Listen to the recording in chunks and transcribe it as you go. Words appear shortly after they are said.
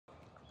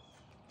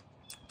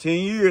10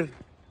 years.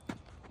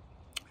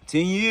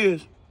 10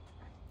 years.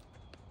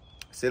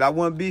 Said I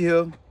wouldn't be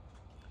here.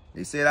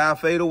 They said I'd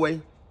fade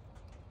away.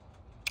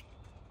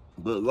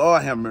 But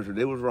Lord have mercy,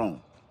 they was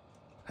wrong.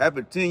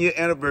 Happy 10-year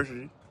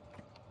anniversary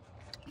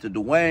to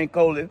Dwayne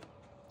Coley,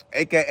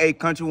 a.k.a.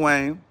 Country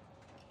Wayne.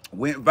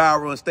 Went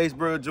viral in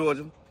Statesboro,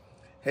 Georgia.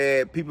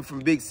 Had people from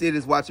big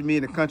cities watching me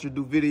in the country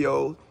do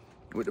videos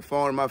with the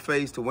phone in my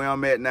face to where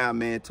I'm at now,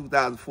 man.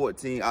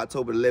 2014,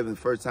 October 11th,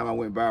 first time I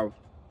went viral.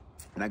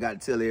 And I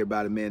got to tell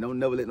everybody, man, don't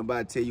never let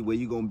nobody tell you where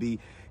you going to be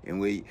and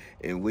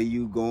where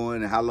you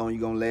going and how long you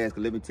going to last.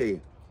 Because let me tell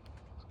you,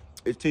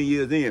 it's 10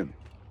 years in.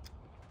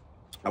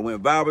 I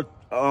went viral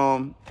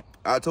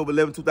October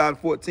 11,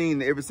 2014.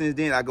 And ever since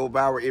then, I go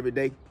viral every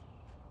day.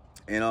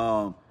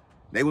 And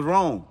they was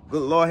wrong.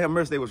 Good Lord have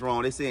mercy, they was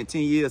wrong. They said in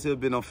 10 years, he'll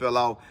been on fell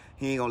off.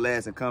 He ain't going to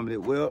last in comedy.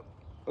 Well,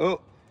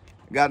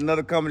 got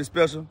another comedy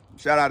special.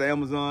 Shout out to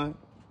Amazon.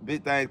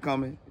 Big things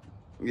coming.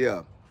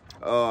 Yeah.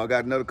 I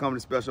got another comedy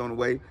special on the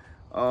way.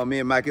 Me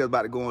and Mike Hill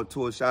about to go on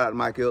tour. Shout out to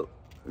Mike Hill.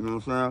 You know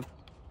what I'm saying?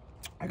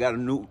 I got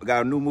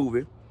a new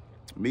movie.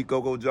 Me,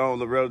 Coco Jones,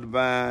 Loretta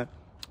Devine,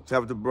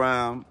 Tabitha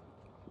Brown,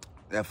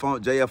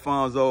 Jay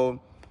Alfonso,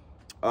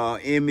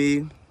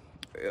 Emmy.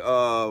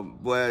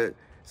 But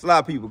it's a lot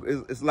of people.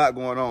 It's a lot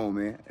going on,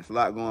 man. It's a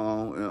lot going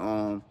on.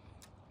 And,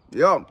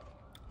 yeah.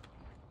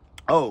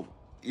 Oh,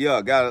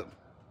 yeah, got a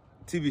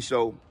TV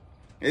show.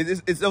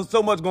 It's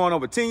so much going on.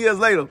 But 10 years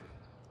later,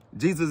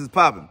 Jesus is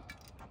popping.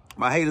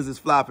 My haters is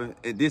flopping,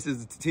 and this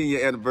is the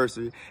 10-year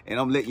anniversary, and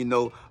I'm letting you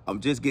know I'm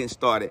just getting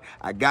started.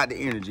 I got the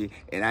energy,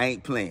 and I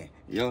ain't playing.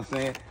 You know what I'm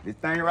saying? This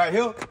thing right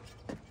here,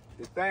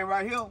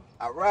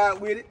 I ride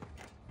with it.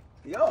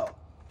 Yo,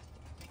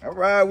 I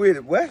ride with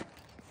it, boy.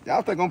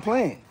 Y'all think I'm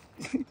playing.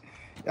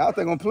 Y'all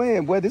think I'm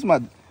playing, boy. This my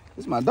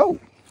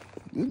dope.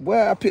 This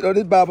boy, I picked up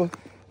this Bible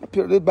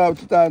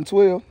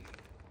 2012.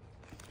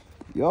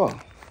 Yo,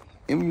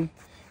 and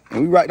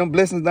we write them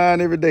blessings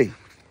down every day.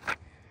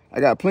 I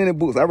got plenty of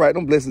books. I write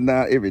them blessings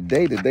down every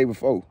day, the day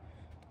before.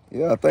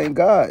 Yeah, thank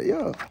God,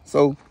 yeah.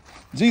 So,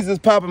 Jesus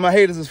popping, my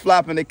haters is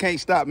flopping. They can't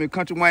stop me.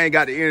 Country Wayne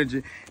got the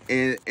energy.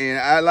 And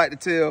I like to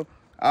tell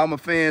all my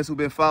fans who've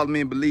been following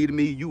me and believing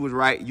me, you was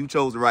right. You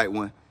chose the right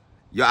one.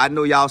 Yeah, I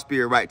know y'all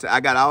spirit right.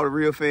 I got all the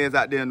real fans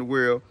out there in the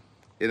world.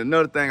 And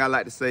another thing I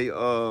like to say,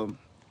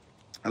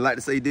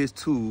 this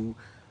too.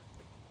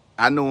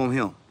 I know I'm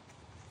him.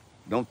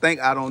 Don't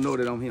think I don't know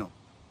that I'm him.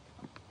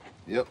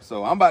 Yep,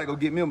 so I'm about to go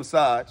get me a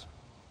massage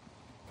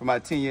for my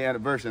 10-year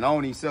anniversary. And I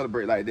don't even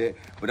celebrate like that,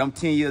 but I'm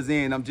 10 years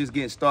in. I'm just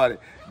getting started.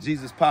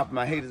 Jesus popping,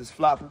 my haters is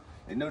flopping.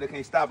 They know they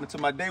can't stop me. To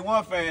my day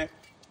one fan,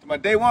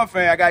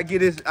 I gotta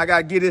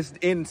get this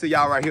into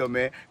y'all right here,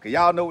 man. Cause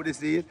y'all know what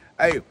this is.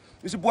 Hey,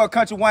 it's your boy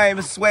Country Wayne,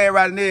 Mr. Swag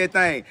right and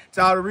everything.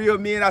 To all the real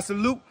men, I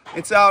salute,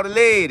 and to all the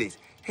ladies.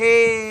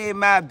 Hey,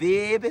 my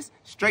babies,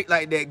 straight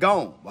like that,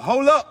 gone. But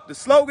hold up, the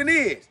slogan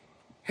is,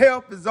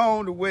 help is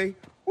on the way.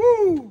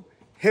 Woo,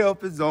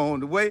 help is on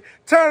the way.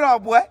 Turn it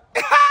off, boy.